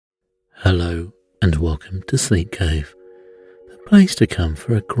Hello and welcome to Sleep Cove, the place to come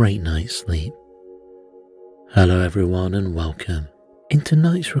for a great night's sleep. Hello everyone and welcome. In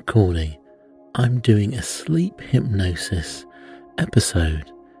tonight's recording, I'm doing a sleep hypnosis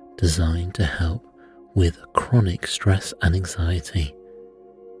episode designed to help with chronic stress and anxiety.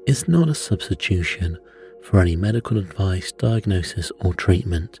 It's not a substitution for any medical advice, diagnosis or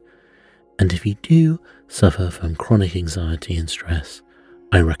treatment, and if you do suffer from chronic anxiety and stress,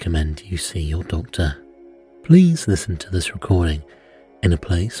 I recommend you see your doctor. Please listen to this recording in a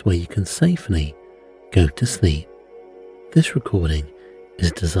place where you can safely go to sleep. This recording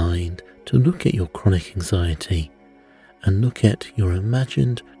is designed to look at your chronic anxiety and look at your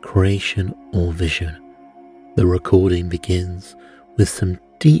imagined creation or vision. The recording begins with some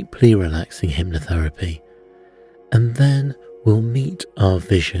deeply relaxing hypnotherapy, and then we'll meet our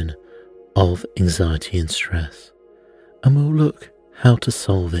vision of anxiety and stress, and we'll look how to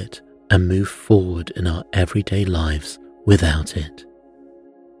solve it and move forward in our everyday lives without it.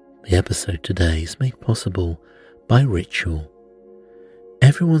 The episode today is made possible by Ritual.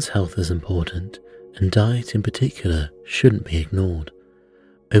 Everyone's health is important, and diet in particular shouldn't be ignored.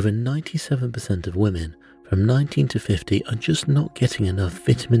 Over 97% of women from 19 to 50 are just not getting enough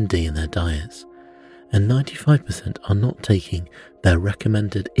vitamin D in their diets, and 95% are not taking their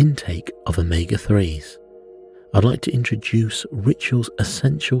recommended intake of omega-3s. I'd like to introduce Ritual's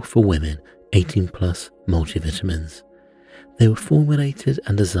Essential for Women 18 Plus multivitamins. They were formulated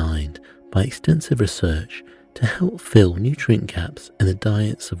and designed by extensive research to help fill nutrient gaps in the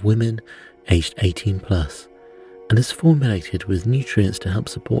diets of women aged 18 plus, and is formulated with nutrients to help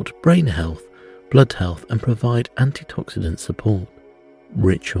support brain health, blood health and provide antioxidant support.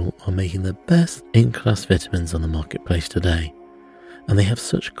 Ritual are making the best in-class vitamins on the marketplace today, and they have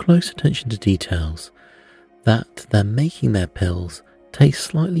such close attention to details that they're making their pills taste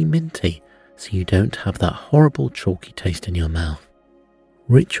slightly minty so you don't have that horrible chalky taste in your mouth.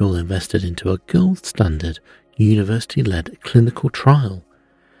 Ritual invested into a gold standard university-led clinical trial,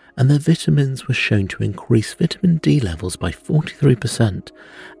 and their vitamins were shown to increase vitamin D levels by 43%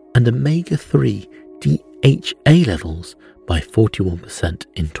 and omega-3 DHA levels by 41%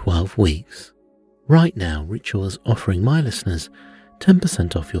 in 12 weeks. Right now, Ritual is offering my listeners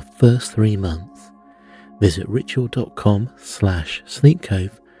 10% off your first 3 months. Visit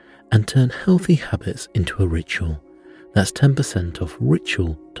ritual.com/sleepcove and turn healthy habits into a ritual. That's 10% off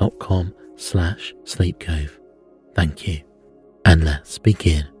ritual.com/sleepcove. Thank you. And let's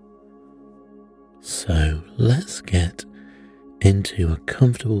begin. So let's get into a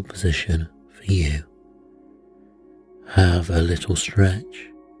comfortable position for you. Have a little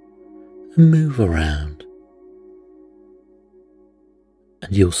stretch and move around,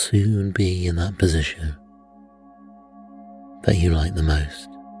 and you'll soon be in that position that you like the most.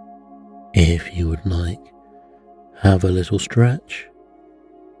 If you would like, have a little stretch,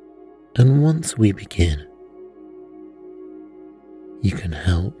 and once we begin, you can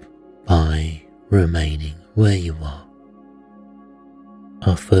help by remaining where you are.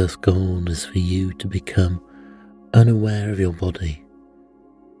 Our first goal is for you to become unaware of your body,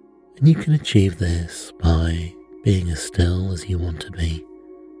 and you can achieve this by being as still as you want to be.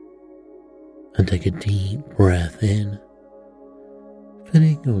 And take a deep breath in,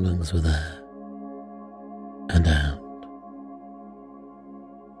 filling your lungs with air, and out.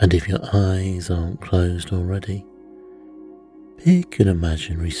 And if your eyes aren't closed already, pick an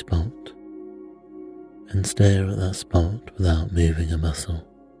imaginary spot and stare at that spot without moving a muscle.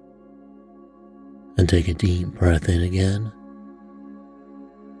 And take a deep breath in again,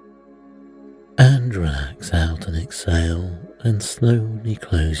 and relax out and exhale, and slowly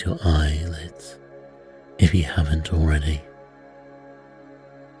close your eyelids if you haven't already.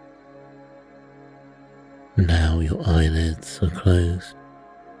 Now your eyelids are closed,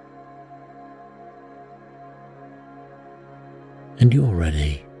 and you're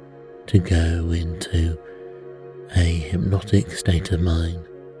ready to go into a hypnotic state of mind.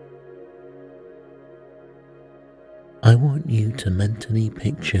 I want you to mentally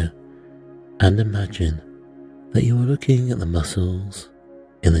picture and imagine that you are looking at the muscles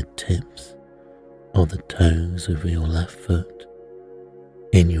in the tips of the toes of your left foot.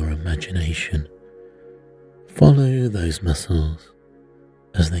 In your imagination, follow those muscles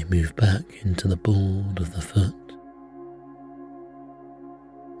as they move back into the ball of the foot,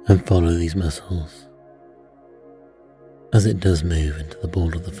 and follow these muscles as it does move into the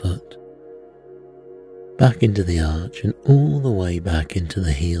ball of the foot, back into the arch and all the way back into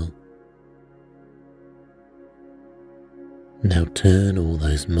the heel. Now turn all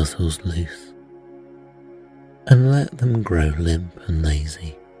those muscles loose and let them grow limp and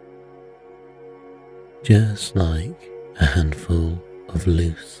lazy just like a handful of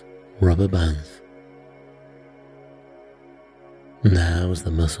loose rubber bands. Now as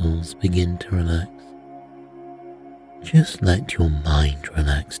the muscles begin to relax, just let your mind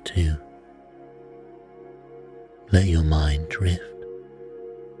relax too. Let your mind drift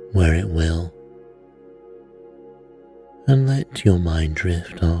where it will, and let your mind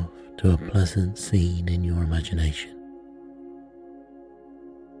drift off to a pleasant scene in your imagination.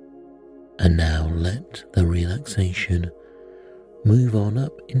 And now let the relaxation move on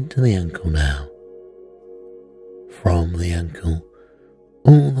up into the ankle now. From the ankle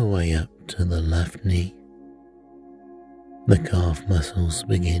all the way up to the left knee. The calf muscles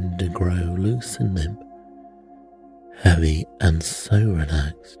begin to grow loose and limp, heavy and so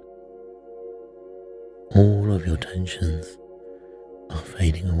relaxed. All of your tensions are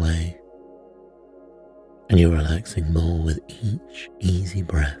fading away, and you're relaxing more with each easy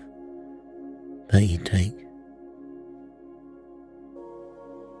breath that you take.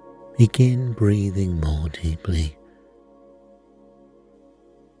 Begin breathing more deeply,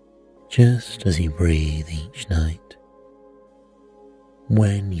 just as you breathe each night,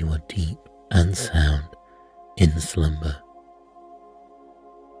 when you are deep and sound in slumber.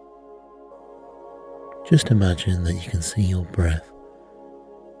 Just imagine that you can see your breath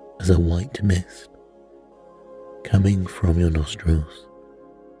as a white mist coming from your nostrils.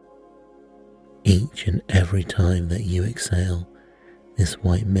 Each and every time that you exhale this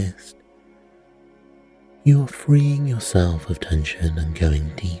white mist, you are freeing yourself of tension and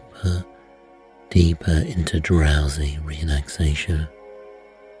going deeper, deeper into drowsy relaxation.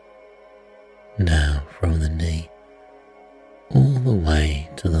 Now from the knee all the way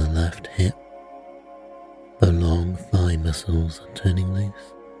to the left hip, the long thigh muscles are turning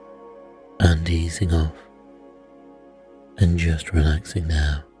loose and easing off, and just relaxing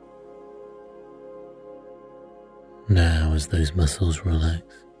now. Now as those muscles relax,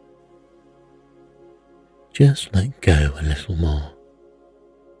 just let go a little more.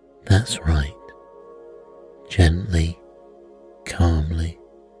 That's right. Gently, calmly,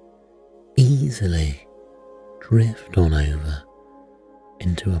 easily drift on over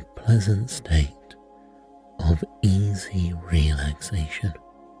into a pleasant state of easy relaxation.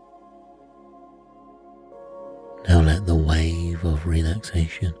 Now let the wave of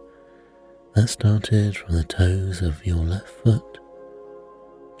relaxation that started from the toes of your left foot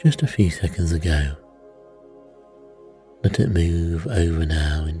just a few seconds ago, let it move over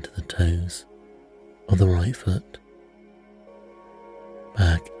now into the toes of the right foot,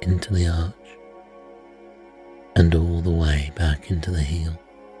 back into the arch, and all the way back into the heel.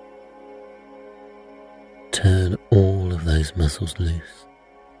 Turn all of those muscles loose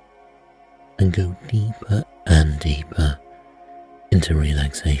and go deeper and deeper into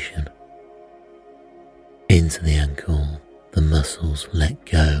relaxation. Into the ankle, the muscles let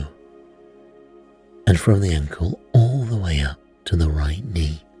go, and from the ankle all the way up to the right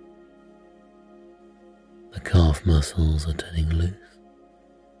knee. The calf muscles are turning loose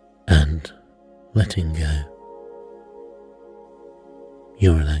and letting go.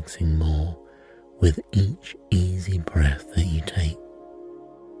 You're relaxing more with each easy breath that you take,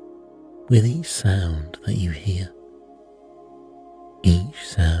 with each sound that you hear. Each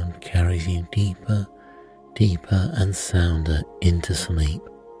sound carries you deeper, deeper and sounder into sleep.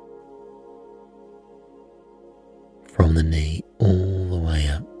 From the knee all the way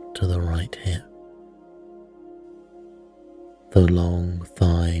up to the right hip, the long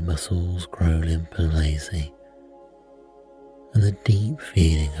thigh muscles grow limp and lazy, and the deep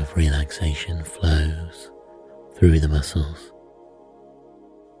feeling of relaxation flows through the muscles.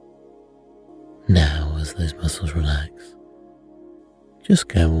 Now as those muscles relax, just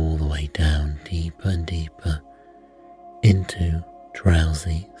go all the way down deeper and deeper into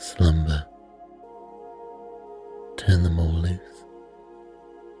drowsy slumber. Turn them all loose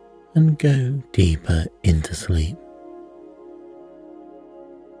and go deeper into sleep.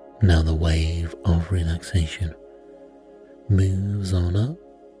 Now the wave of relaxation moves on up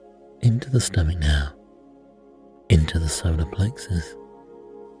into the stomach now, into the solar plexus,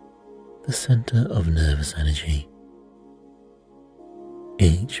 the center of nervous energy.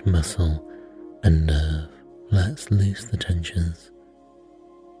 Each muscle and nerve lets loose the tensions,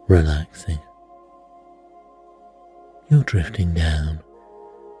 relaxing. You're drifting down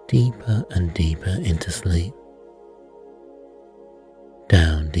deeper and deeper into sleep,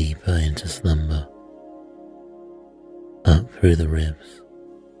 down deeper into slumber, up through the ribs,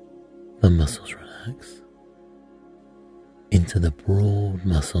 the muscles relax, into the broad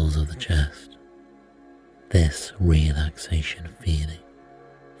muscles of the chest. This relaxation feeling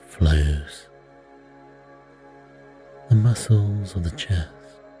flows the muscles of the chest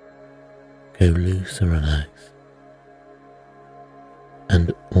go loose and relax,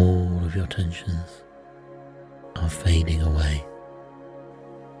 and all of your tensions are fading away.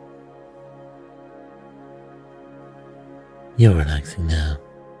 You're relaxing now,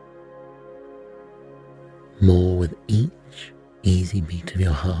 more with each easy beat of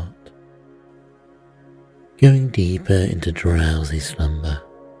your heart, going deeper into drowsy slumber,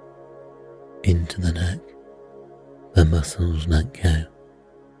 into the neck. The muscles let go.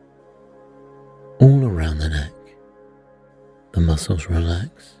 All around the neck, the muscles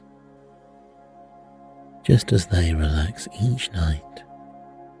relax, just as they relax each night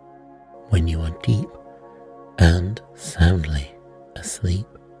when you are deep and soundly asleep.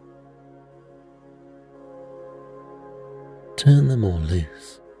 Turn them all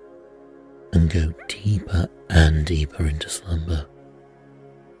loose and go deeper and deeper into slumber.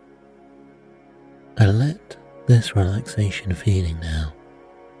 And let this relaxation feeling now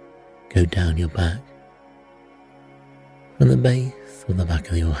go down your back, from the base of the back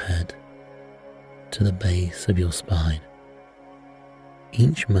of your head to the base of your spine.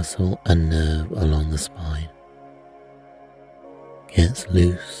 Each muscle and nerve along the spine gets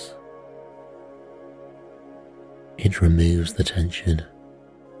loose. It removes the tension,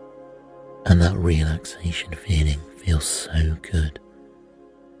 and that relaxation feeling feels so good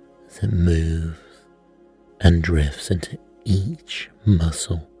as it moves and drifts into each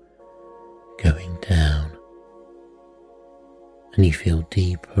muscle, going down, and you feel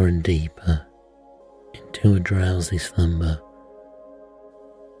deeper and deeper into a drowsy slumber,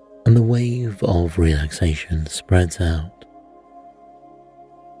 and the wave of relaxation spreads out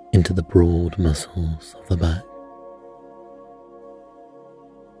into the broad muscles of the back,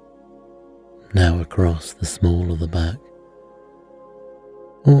 now across the small of the back,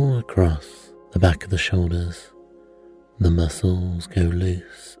 all across the back of the shoulders. The muscles go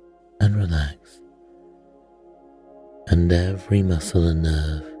loose and relax, and every muscle and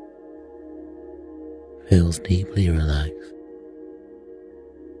nerve feels deeply relaxed.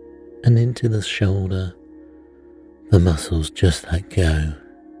 And into the shoulder, the muscles just let go,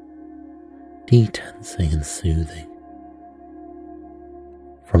 detensing and soothing.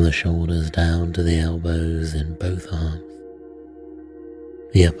 From the shoulders down to the elbows in both arms,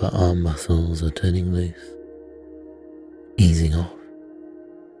 the upper arm muscles are turning loose, easing off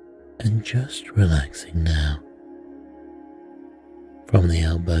and just relaxing now. From the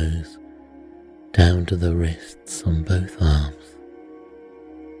elbows down to the wrists on both arms,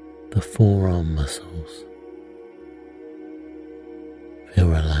 the forearm muscles feel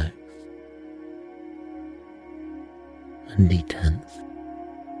relaxed and detensed.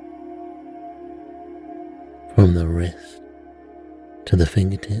 From the wrist to the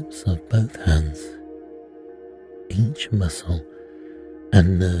fingertips of both hands, each muscle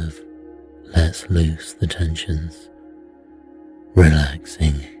and nerve lets loose the tensions,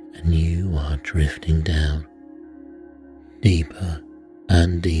 relaxing, and you are drifting down, deeper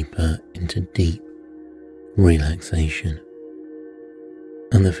and deeper into deep relaxation.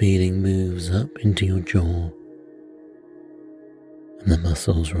 And the feeling moves up into your jaw, and the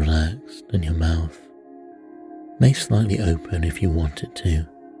muscles relaxed, and your mouth may slightly open if you want it to,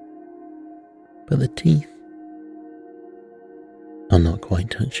 but the teeth are not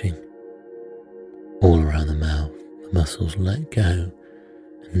quite touching. All around the mouth, the muscles let go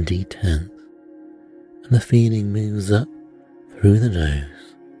and detense, and the feeling moves up through the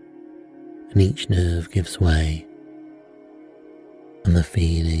nose, and each nerve gives way, and the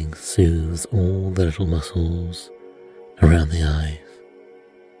feeling soothes all the little muscles around the eyes.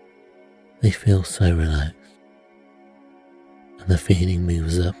 They feel so relaxed, and the feeling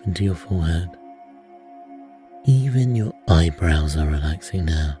moves up into your forehead. Even your eyebrows are relaxing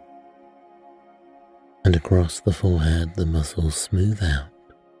now, and across the forehead the muscles smooth out,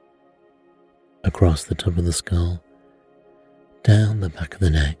 across the top of the skull, down the back of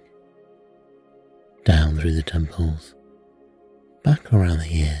the neck, down through the temples, back around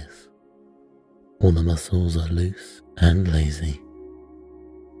the ears. All the muscles are loose and lazy,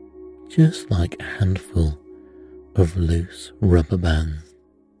 just like a handful of loose rubber bands.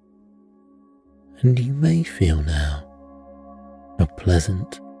 And you may feel now a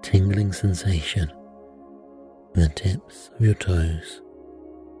pleasant tingling sensation in the tips of your toes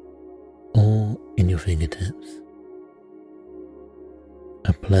or in your fingertips.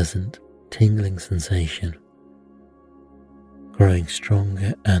 A pleasant tingling sensation growing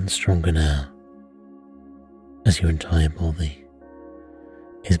stronger and stronger now as your entire body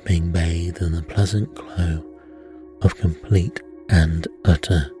is being bathed in the pleasant glow of complete and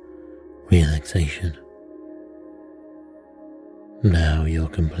utter relaxation. Now you're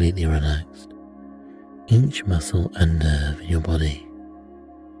completely relaxed. Each muscle and nerve in your body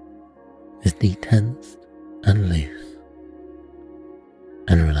is detensed and loose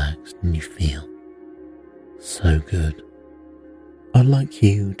and relaxed, and you feel so good. I'd like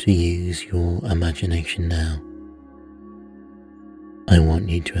you to use your imagination now. I want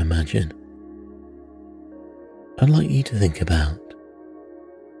you to imagine. I'd like you to think about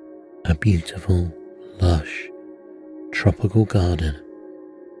a beautiful, lush, tropical garden.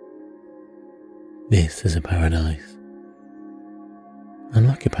 This is a paradise. And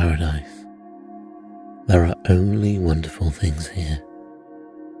like a paradise, there are only wonderful things here.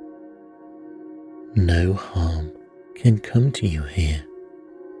 No harm can come to you here.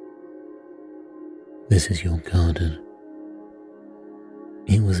 This is your garden.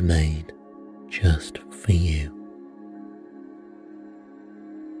 It was made just for you.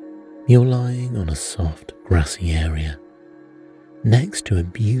 You're lying on a soft, grassy area next to a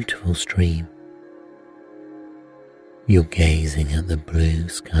beautiful stream. You're gazing at the blue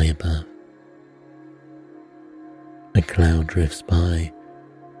sky above. A cloud drifts by,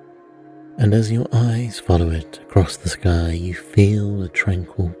 and as your eyes follow it across the sky, you feel a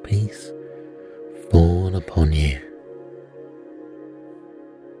tranquil peace fall upon you.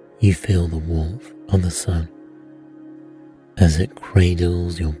 You feel the warmth of the sun as it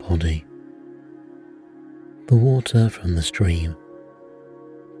cradles your body. The water from the stream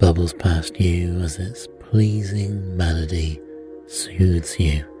bubbles past you as its pleasing melody soothes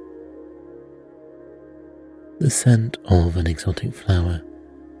you. The scent of an exotic flower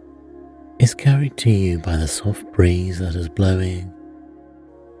is carried to you by the soft breeze that is blowing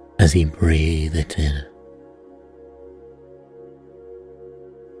as you breathe it in.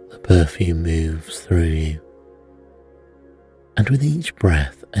 The perfume moves through you, and with each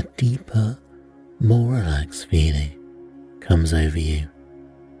breath a deeper, more relaxed feeling comes over you.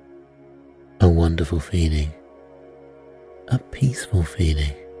 A wonderful feeling, a peaceful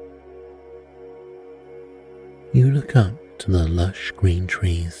feeling. You look up to the lush green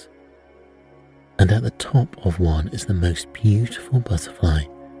trees, and at the top of one is the most beautiful butterfly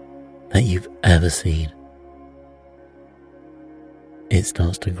that you've ever seen. It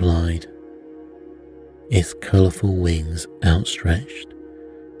starts to glide, its colourful wings outstretched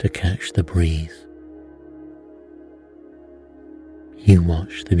to catch the breeze. You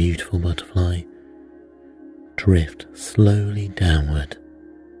watch the beautiful butterfly drift slowly downward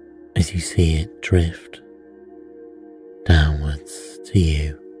as you see it drift downwards to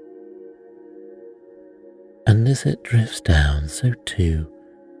you. And as it drifts down, so too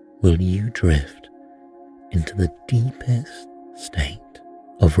will you drift into the deepest state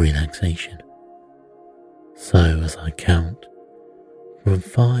of relaxation. So as I count from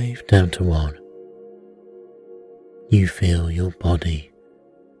 5 down to 1, you feel your body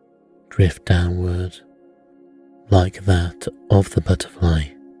drift downward like that of the butterfly.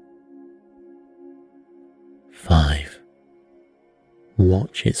 5.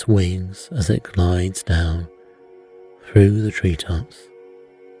 Watch its wings as it glides down through the treetops.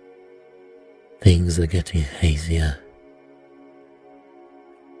 Things are getting hazier.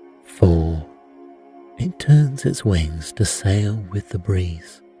 4. It turns its wings to sail with the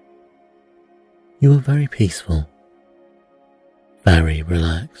breeze. You are very peaceful, very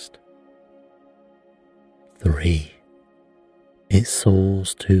relaxed. 3. It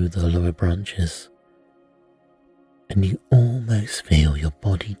soars to the lower branches, and you almost feel your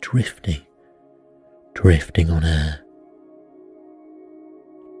body drifting on air.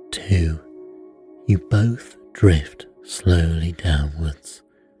 2. You both drift slowly downwards.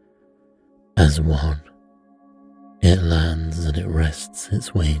 As 1, it lands and it rests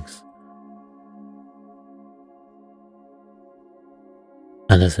its wings.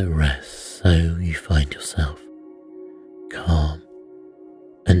 And as it rests, so you find yourself calm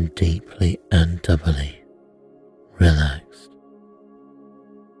and deeply and doubly relaxed.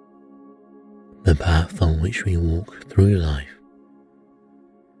 The path on which we walk through life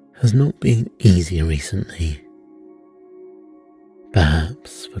has not been easy recently.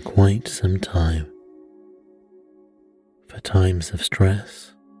 Perhaps for quite some time. For times of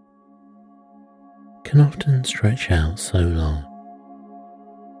stress can often stretch out so long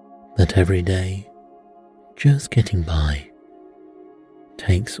that every day, just getting by,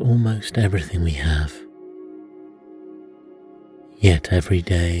 takes almost everything we have. Yet every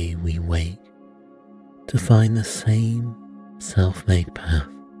day we wake to find the same self-made path.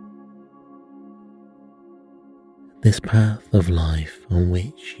 This path of life on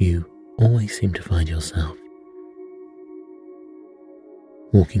which you always seem to find yourself,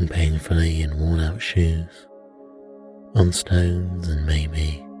 walking painfully in worn-out shoes, on stones and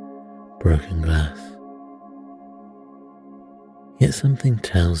maybe broken glass. Yet something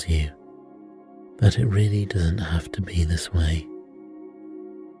tells you that it really doesn't have to be this way.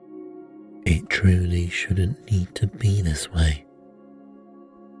 It truly shouldn't need to be this way.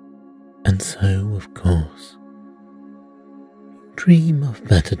 And so, of course, dream of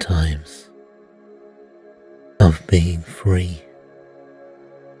better times, of being free,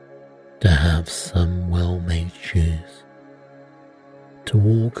 to have some well-made shoes, to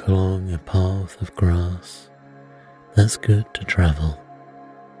walk along a path of grass that's good to travel,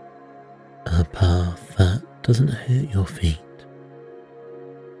 a path that doesn't hurt your feet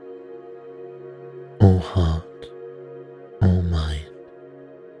or heart or mind,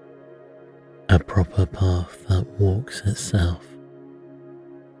 a proper path that walks itself,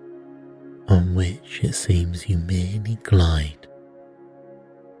 on which it seems you merely glide.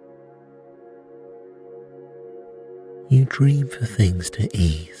 You dream for things to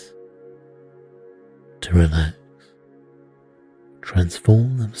ease, to relax,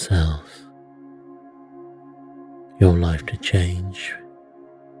 transform themselves, your life to change,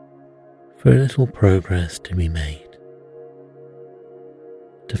 for a little progress to be made,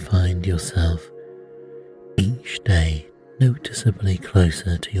 to find yourself each day noticeably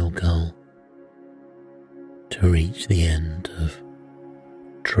closer to your goal, to reach the end of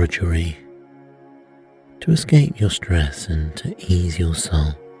drudgery, to escape your stress and to ease your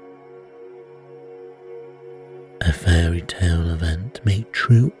soul. A fairy tale event made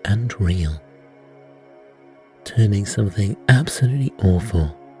true and real, turning something absolutely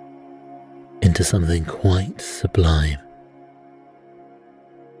awful into something quite sublime,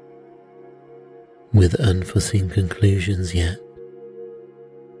 with unforeseen conclusions yet,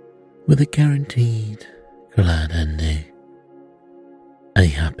 with a guaranteed glad ending, a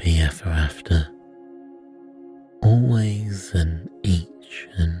happy ever after, always and each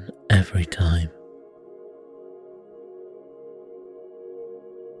and every time.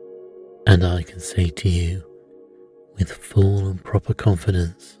 And I can say to you with full and proper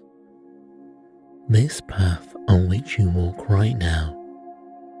confidence, this path on which you walk right now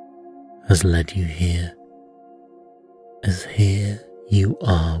has led you here, as here you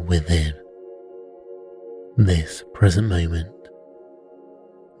are within this present moment,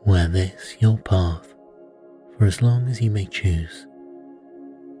 where this your path, for as long as you may choose,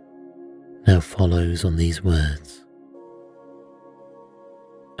 now follows on these words: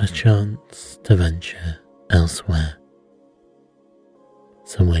 a chance to venture elsewhere,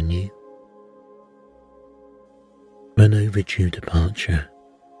 somewhere new, an overdue departure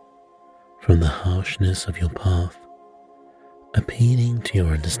from the harshness of your path, appealing to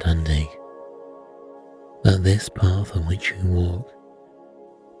your understanding that this path on which you walk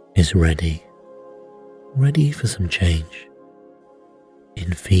is ready for some change,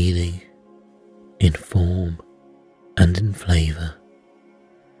 in feeling, in form, and in flavour,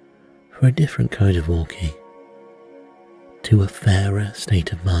 for a different kind of walking, to a fairer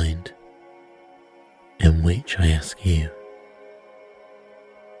state of mind, in which I ask you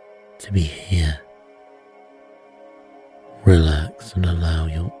to be here. Relax and allow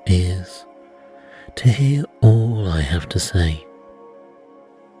your ears to hear all I have to say,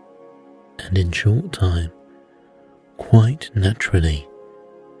 and in short time, quite naturally,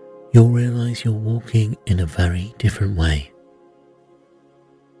 you'll realise you're walking in a very different way.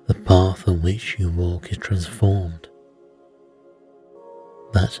 The path on which you walk is transformed.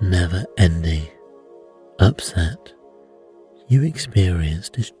 That never-ending upset you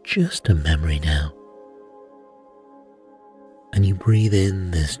experienced is just a memory now. And you breathe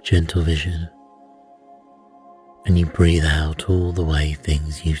in this gentle vision, and you breathe out all the way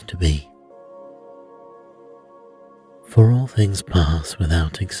things used to be. For all things pass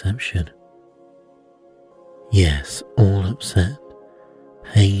without exception. Yes, all upset,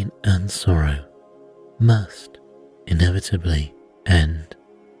 pain and sorrow must inevitably end.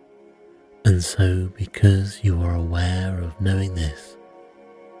 And so, because you are aware of knowing this,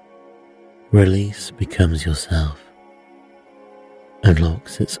 release becomes yourself,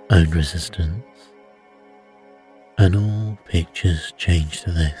 unlocks its own resistance, and all pictures change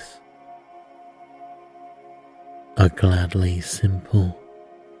to this. A gladly simple,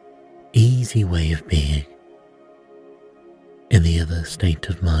 easy way of being in the other state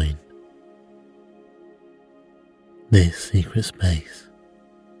of mind. This secret space,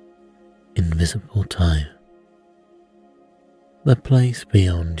 invisible time, the place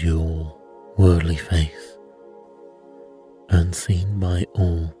beyond your worldly face, unseen by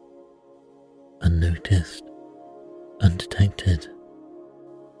all, unnoticed, undetected,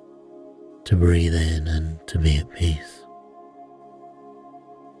 to breathe in and to be at peace.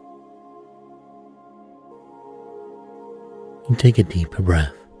 You take a deeper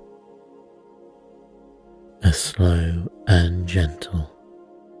breath, a slow and gentle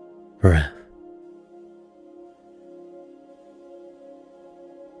breath.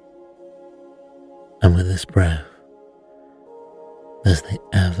 And with this breath, there's the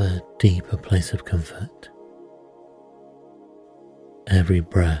ever deeper place of comfort. Every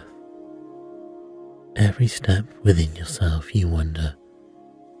breath, every step within yourself, you wonder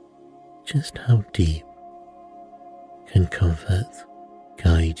just how deep can comfort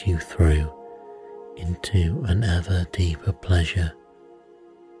guide you through into an ever deeper pleasure,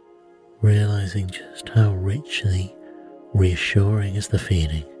 realizing just how richly reassuring is the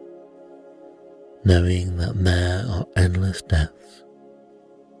feeling, knowing that there are endless depths,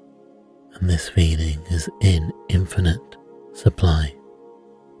 and this feeling is in infinite supply.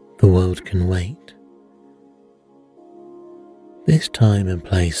 The world can wait. This time and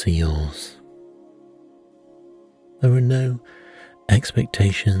place are yours. There are no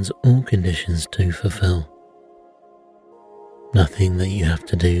expectations or conditions to fulfill. Nothing that you have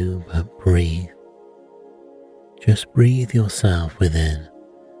to do but breathe. Just breathe yourself within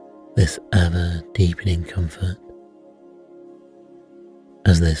this ever deepening comfort.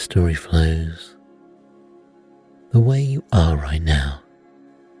 As this story flows, the way you are right now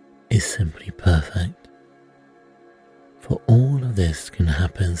is simply perfect. For all of this can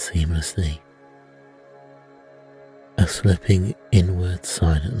happen seamlessly. A slipping inward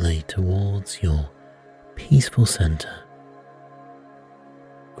silently towards your peaceful center,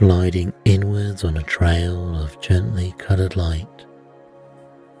 gliding inwards on a trail of gently coloured light,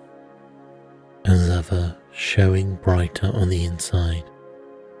 as ever showing brighter on the inside,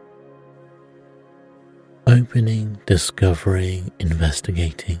 opening, discovering,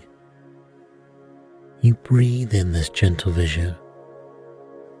 investigating. You breathe in this gentle vision,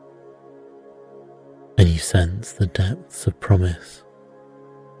 and you sense the depths of promise.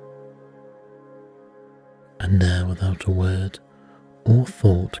 And now, without a word or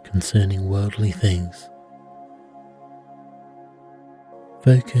thought concerning worldly things,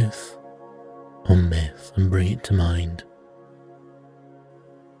 focus on this and bring it to mind.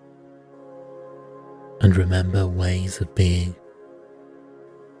 And remember ways of being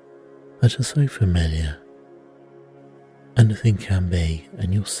that are so familiar. Anything can be,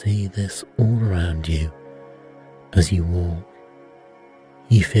 and you'll see this all around you as you walk.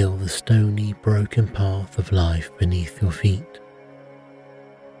 You feel the stony, broken path of life beneath your feet.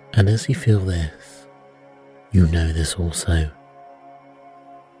 And as you feel this, you know this also.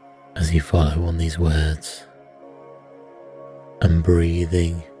 As you follow on these words, and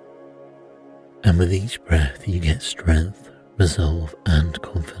breathing, and with each breath you get strength, resolve and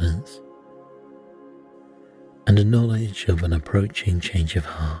confidence, and a knowledge of an approaching change of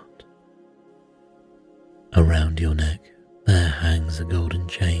heart. Around your neck there hangs a golden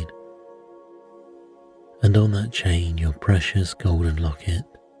chain, and on that chain your precious golden locket,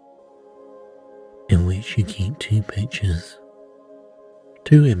 in which you keep two pictures,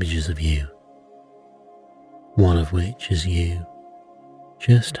 two images of you, one of which is you,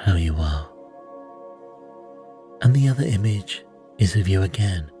 just how you are, and the other image is of you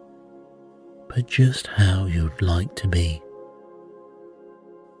again, but just how you'd like to be,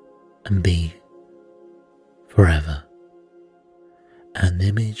 and be forever. An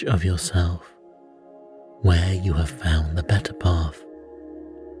image of yourself where you have found the better path,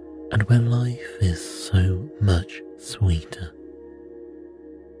 and where life is so much sweeter.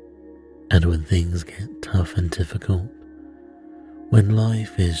 And when things get tough and difficult, when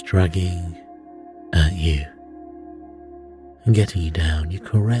life is dragging at you and getting you down, you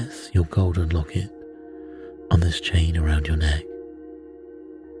caress your golden locket on this chain around your neck,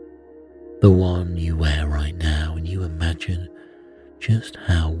 the one you wear right now, and you imagine just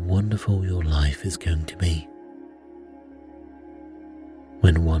how wonderful your life is going to be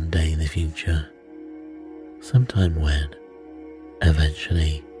when one day in the future, sometime when,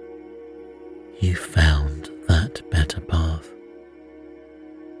 eventually, you found that better path.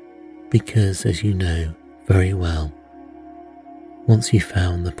 Because as you know very well, once you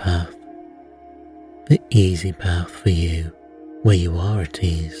found the path, the easy path for you, where you are at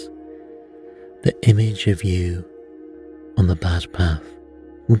ease, the image of you on the bad path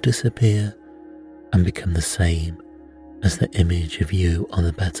will disappear and become the same as the image of you on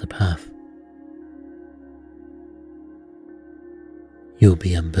the better path. You'll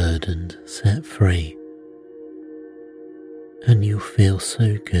be unburdened, set free, and you'll feel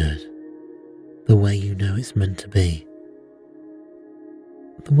so good the way you know it's meant to be.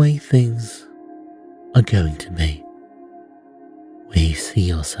 the way things are going to be, where you see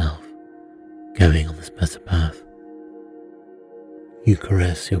yourself going on this better path. You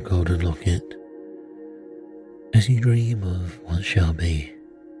caress your golden locket as you dream of what shall be,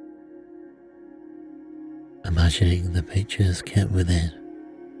 imagining the pictures kept within,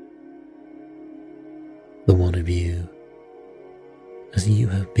 the one of you as you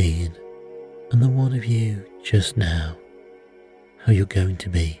have been, and the one of you just now, how you're going to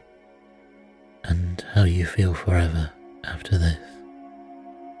be, and how you feel forever after this.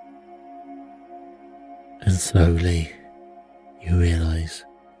 And slowly you realise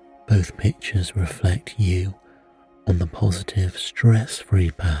both pictures reflect you on the positive,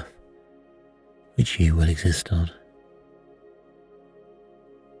 stress-free path which you will exist on.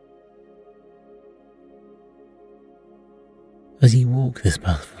 As you walk this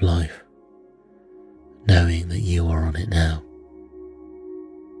path of life, knowing that you are on it now,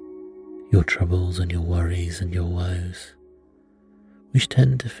 your troubles and your worries and your woes, which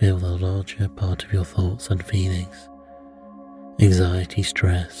tend to fill the larger part of your thoughts and feelings, anxiety,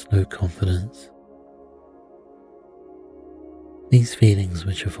 stress, low confidence, these feelings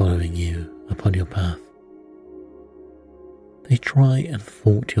which are following you upon your path, they try and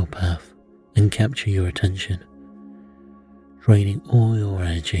thwart your path and capture your attention, draining all your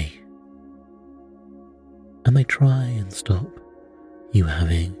energy, and they try and stop you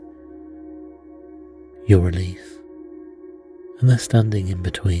having your release, and they're standing in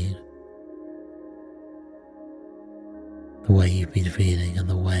between the way you've been feeling and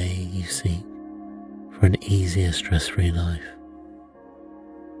the way you seek for an easier, stress-free life,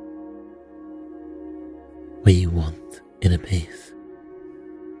 where you want inner peace.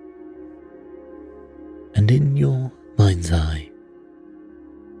 And in your mind's eye,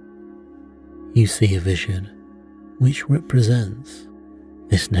 you see a vision which represents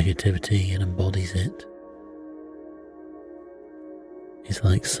this negativity and embodies it. It's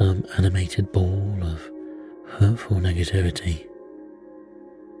like some animated ball of hurtful negativity.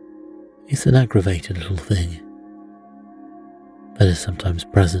 It's an aggravated little thing that is sometimes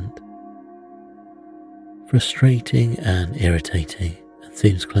present, frustrating and irritating, and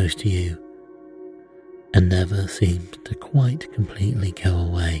seems close to you and never seems to quite completely go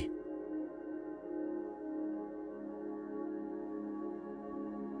away.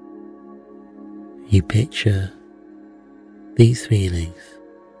 You picture these feelings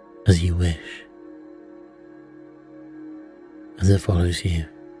as you wish, as it follows you,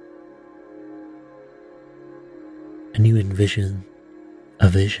 and you envision a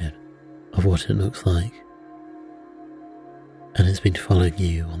vision of what it looks like, and it's been following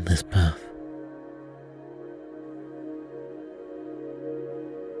you on this path.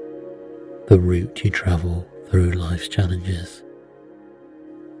 The route you travel through life's challenges.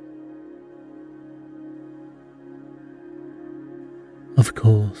 Of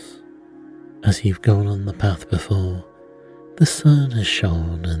course, as you've gone on the path before, the sun has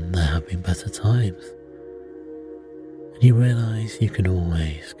shone and there have been better times, and you realise you can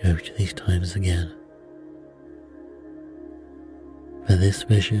always go to these times again. But this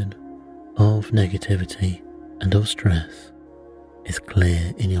vision of negativity and of stress is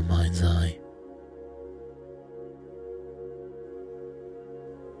clear in your mind's eye.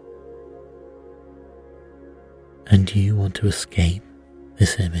 And you want to escape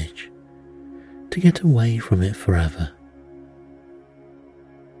this image, to get away from it forever.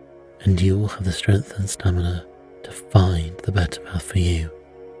 And you will have the strength and stamina to find the better path for you.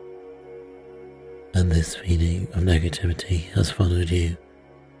 And this feeling of negativity has followed you.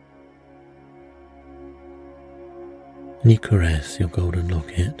 And you caress your golden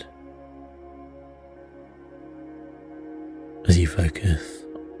locket as you focus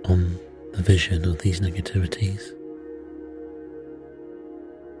on the vision of these negativities.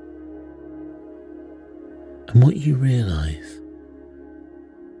 And what you realise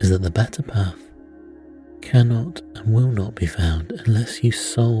is that the better path cannot and will not be found unless you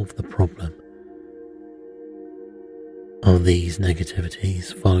solve the problem of these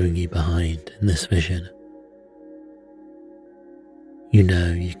negativities following you behind in this vision. You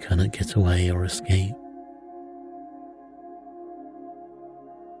know you cannot get away or escape.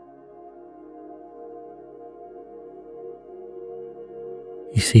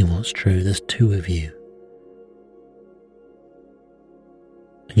 You see what's true, there's two of you.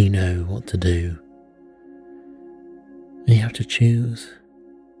 And you know what to do. And you have to choose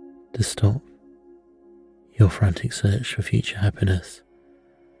to stop your frantic search for future happiness,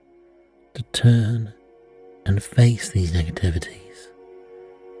 to turn and face these negativities,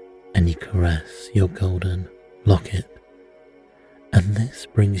 and you caress your golden locket and this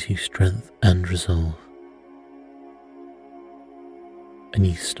brings you strength and resolve. And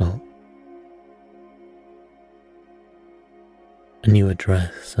you stop, and you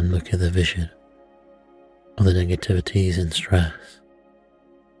address and look at the vision of the negativities and stress,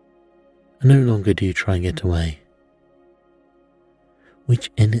 and no longer do you try and get away,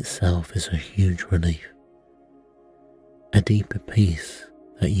 which in itself is a huge relief, a deeper peace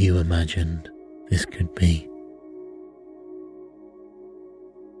that you imagined this could be.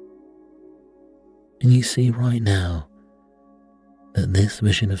 And you see right now that this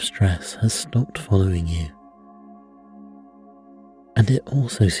vision of stress has stopped following you, and it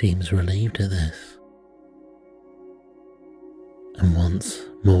also seems relieved at this. And once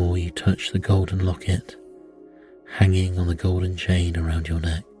more you touch the golden locket hanging on the golden chain around your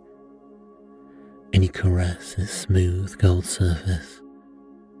neck, and you caress its smooth gold surface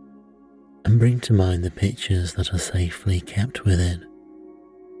and bring to mind the pictures that are safely kept within.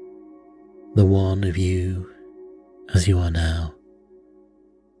 The one of you as you are now,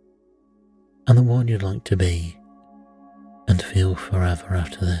 and the one you'd like to be and feel forever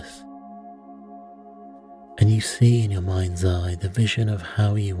after this. And you see in your mind's eye the vision of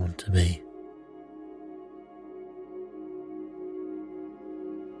how you want to be.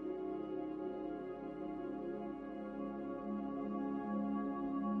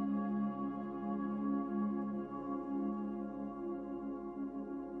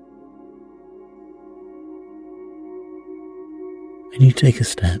 And you take a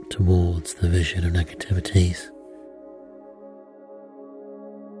step towards the vision of negativities.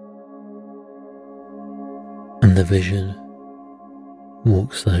 And the vision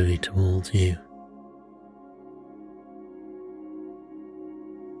walks slowly towards you.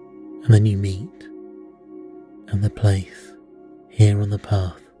 And then you meet at the place here on the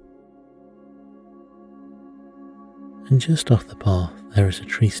path. And just off the path there is a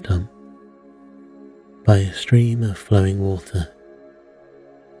tree stump by a stream of flowing water.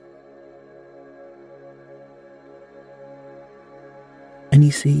 And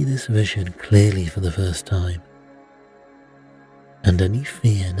you see this vision clearly for the first time. And any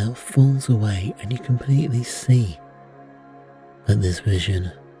fear now falls away, and you completely see that this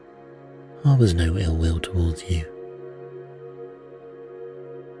vision harbours no ill will towards you.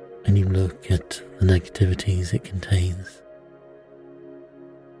 And you look at the negativities it contains,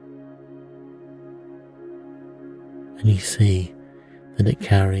 and you see that it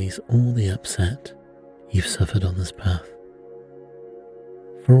carries all the upset you've suffered on this path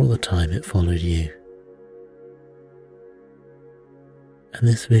for all the time it followed you. And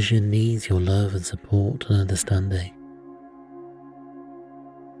this vision needs your love and support and understanding.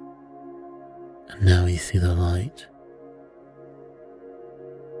 And now you see the light.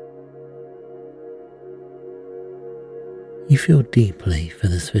 You feel deeply for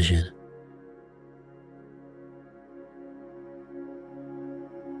this vision.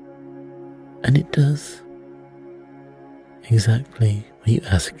 And it does exactly what you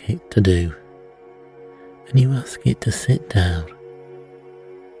ask it to do. And you ask it to sit down.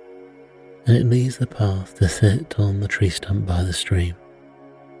 And it leaves the path to sit on the tree stump by the stream.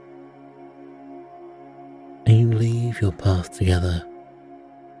 And you leave your path together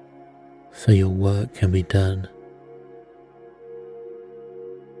so your work can be done.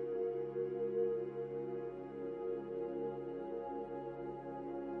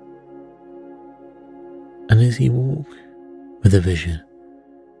 And as you walk with the vision,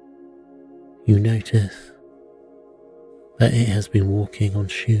 you notice that it has been walking on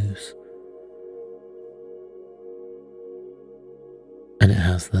shoes. And it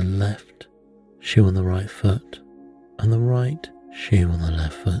has the left shoe on the right foot and the right shoe on the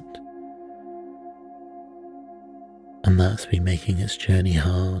left foot. And that's been making its journey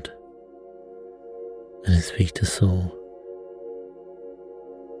hard, and its feet are sore.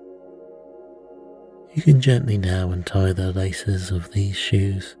 You can gently now untie the laces of these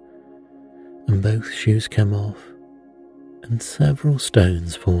shoes, and both shoes come off, and several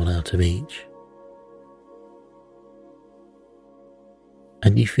stones fall out of each.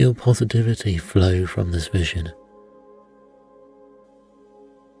 And you feel positivity flow from this vision.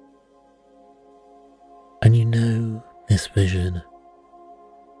 And you know this vision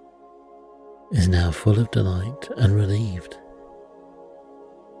is now full of delight and relieved.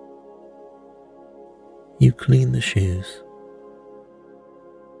 You clean the shoes,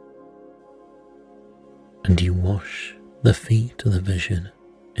 and you wash the feet of the vision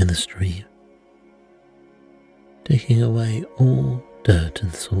in the stream, taking away all dirt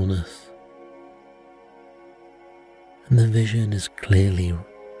and soreness, and the vision is clearly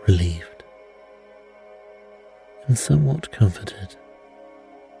relieved and somewhat comforted.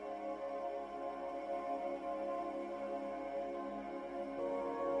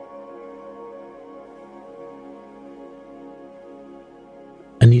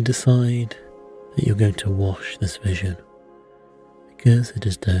 you decide that you're going to wash this vision because it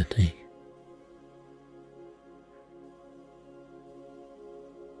is dirty.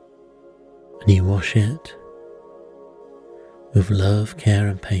 And you wash it with love, care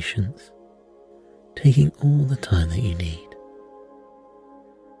and patience, taking all the time that you need.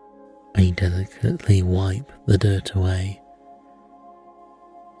 And you delicately wipe the dirt away,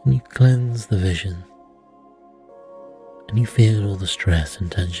 and you cleanse the vision, and you feel all the stress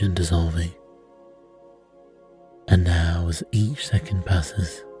and tension dissolving. And now, as each second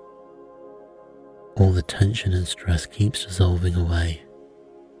passes, all the tension and stress keeps dissolving away.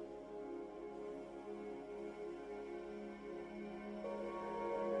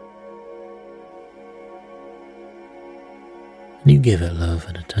 And you give it love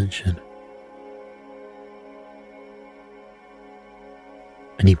and attention.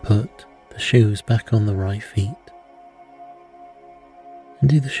 And you put the shoes back on the right feet and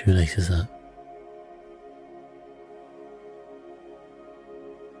do the shoelaces up.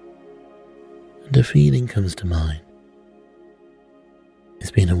 And a feeling comes to mind. It's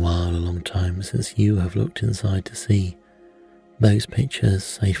been a while, a long time since you have looked inside to see those pictures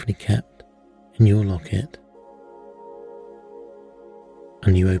safely kept in your locket.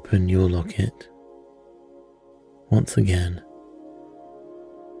 And you open your locket once again,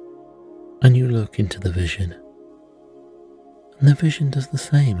 and you look into the vision, and the vision does the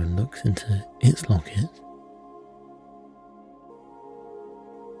same and looks into its locket.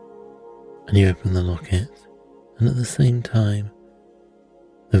 And you open the locket, and at the same time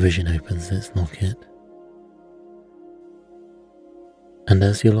the vision opens its locket. And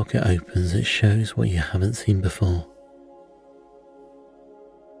as your locket opens, it shows what you haven't seen before.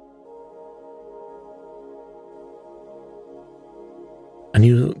 And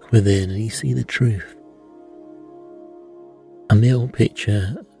you look within and you see the truth. And the old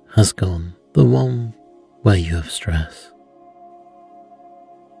picture has gone, the one where you have stress.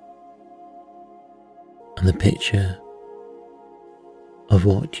 And the picture of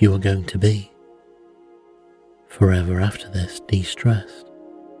what you are going to be forever after this, de-stressed,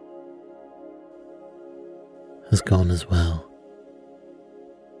 has gone as well.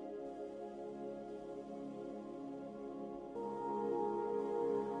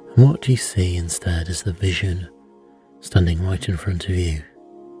 And what you see instead is the vision standing right in front of you.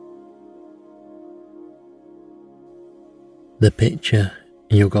 The picture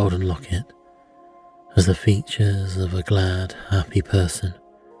in your golden locket has the features of a glad, happy person,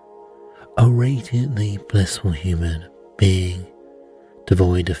 a radiantly blissful human being,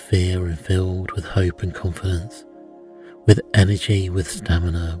 devoid of fear and filled with hope and confidence, with energy, with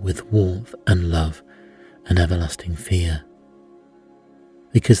stamina, with warmth and love and everlasting fear.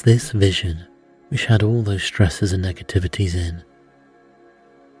 Because this vision, which had all those stresses and negativities in,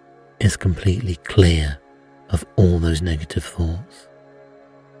 is completely clear of all those negative thoughts.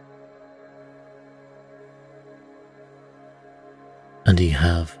 And you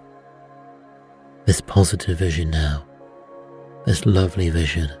have this positive vision now, this lovely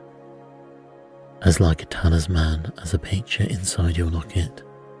vision, as like a talisman, as a picture inside your locket.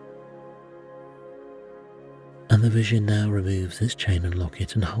 And the vision now removes its chain and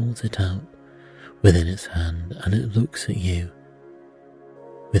locket and holds it out within its hand, and it looks at you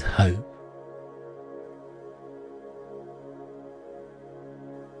with hope.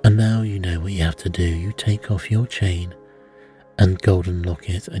 And now you know what you have to do. You take off your chain and golden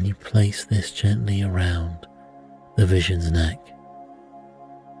locket and you place this gently around the vision's neck.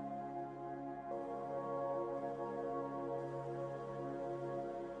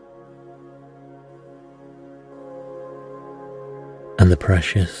 And the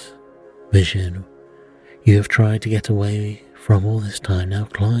precious vision you have tried to get away from all this time now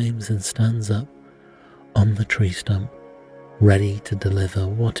climbs and stands up on the tree stump, ready to deliver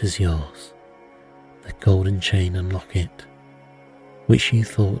what is yours, the golden chain and locket, which you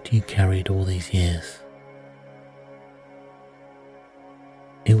thought you carried all these years.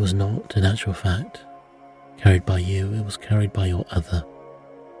 It was not, in actual fact, carried by you, it was carried by your other.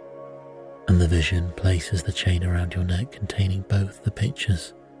 And the vision places the chain around your neck containing both the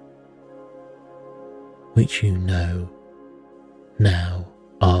pictures, which you know now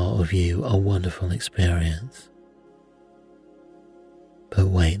are of you a wonderful experience. But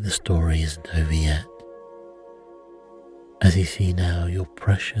wait, the story isn't over yet. As you see now, your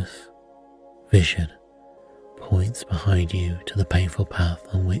precious vision points behind you to the painful path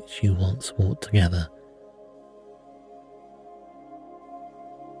on which you once walked together.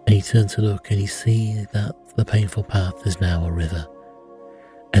 And you turn to look and you see that the painful path is now a river,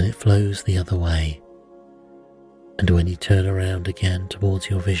 and it flows the other way. And when you turn around again towards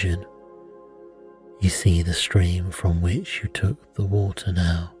your vision, you see the stream from which you took the water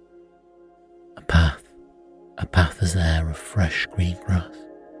now. A path is there of fresh green grass.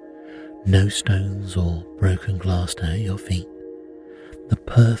 No stones or broken glass to hurt your feet. The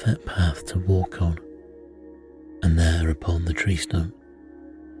perfect path to walk on. And there upon the tree stump,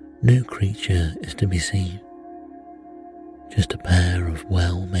 no creature is to be seen. Just a pair of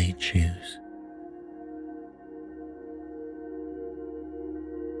well-made shoes.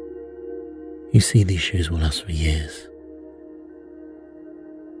 You see, these shoes will last for years.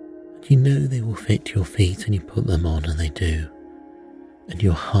 And you know they will fit your feet, and you put them on and they do. And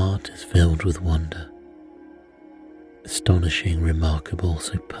your heart is filled with wonder. Astonishing, remarkable,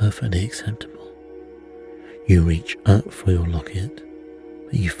 so perfectly acceptable. You reach up for your locket,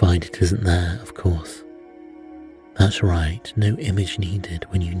 but you find it isn't there, of course. That's right, no image needed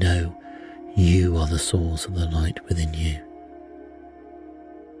when you know you are the source of the light within you.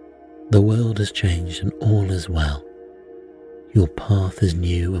 The world has changed and all is well. Your path is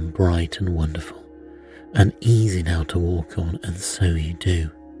new and bright and wonderful, and easy now to walk on, and so you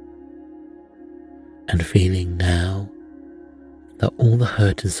do. And feeling now that all the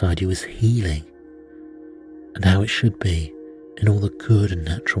hurt inside you is healing, and how it should be in all the good and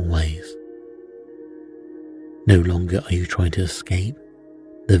natural ways. No longer are you trying to escape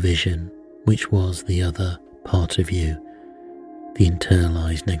the vision which was the other part of you, the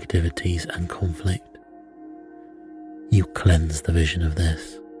internalized negativities and conflict. You cleanse the vision of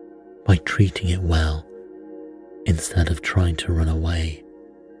this by treating it well instead of trying to run away.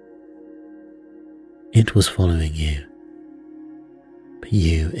 It was following you, but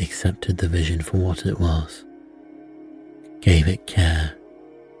you accepted the vision for what it was, gave it care,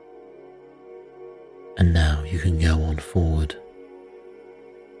 and now you can go on forward,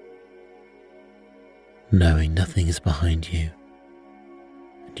 knowing nothing is behind you,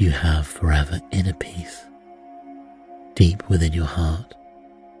 and you have forever inner peace deep within your heart.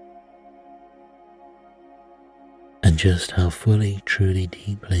 And just how fully, truly,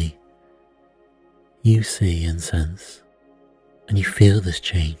 deeply you see and sense, and you feel this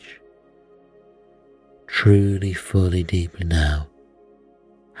change. Truly, fully, deeply now.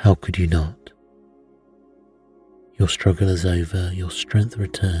 How could you not? Your struggle is over, your strength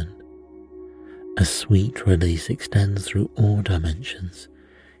returned. A sweet release extends through all dimensions,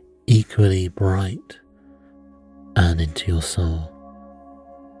 equally bright and into your soul.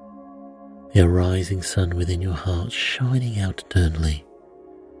 The arising sun within your heart shining out eternally,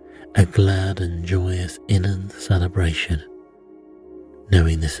 a glad and joyous inner celebration,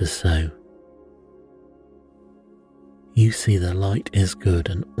 knowing this is so. You see the light is good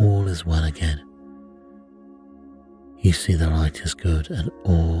and all is well again. You see the light is good and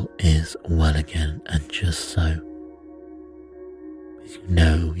all is well again, and just so. As you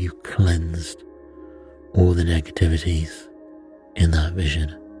know, you cleansed all the negativities in that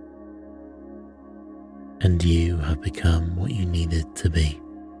vision, and you have become what you needed to be.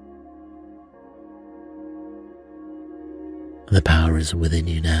 And the power is within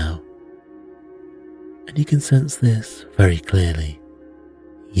you now, and you can sense this very clearly.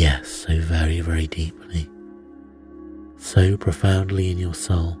 Yes, so very, very deeply, so profoundly in your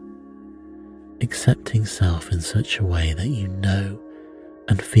soul, accepting self in such a way that you know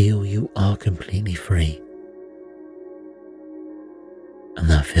and feel you are completely free. And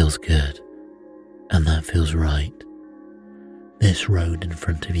that feels good, and that feels right. This road in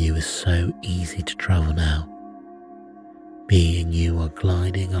front of you is so easy to travel now. Being you are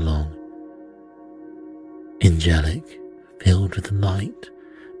gliding along, angelic, filled with light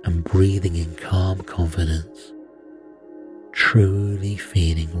and breathing in calm confidence, truly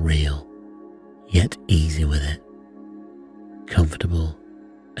feeling real, yet easy with it, comfortable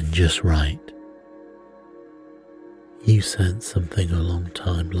and just right. You sense something a long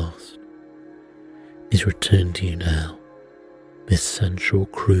time lost is returned to you now, this central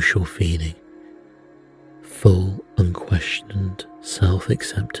crucial feeling, full unquestioned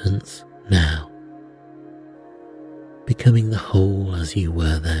self-acceptance now, becoming the whole as you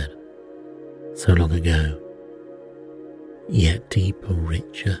were then, so long ago, yet deeper,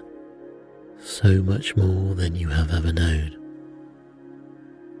 richer, so much more than you have ever known,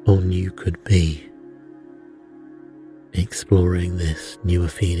 or you could be, exploring this newer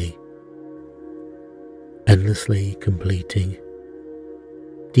feeling, endlessly completing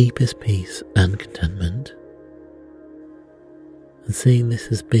deepest peace and contentment, and seeing this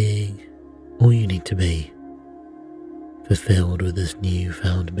as being all you need to be, fulfilled with this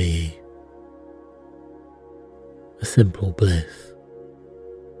newfound being, a simple bliss.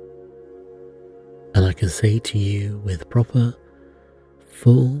 And like can say to you with proper,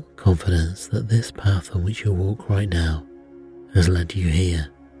 full confidence that this path on which you walk right now has led you here.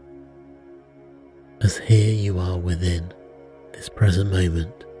 As here you are within this present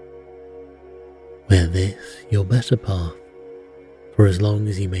moment, where this, your better path, for as long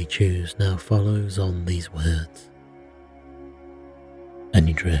as you may choose, now follows on these words. And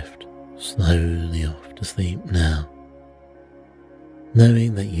you drift slowly off to sleep now,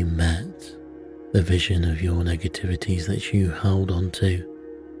 knowing that you met the vision of your negativities that you held on to,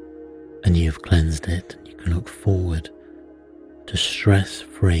 and you have cleansed it, and you can look forward to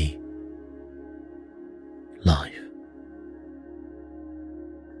stress-free life.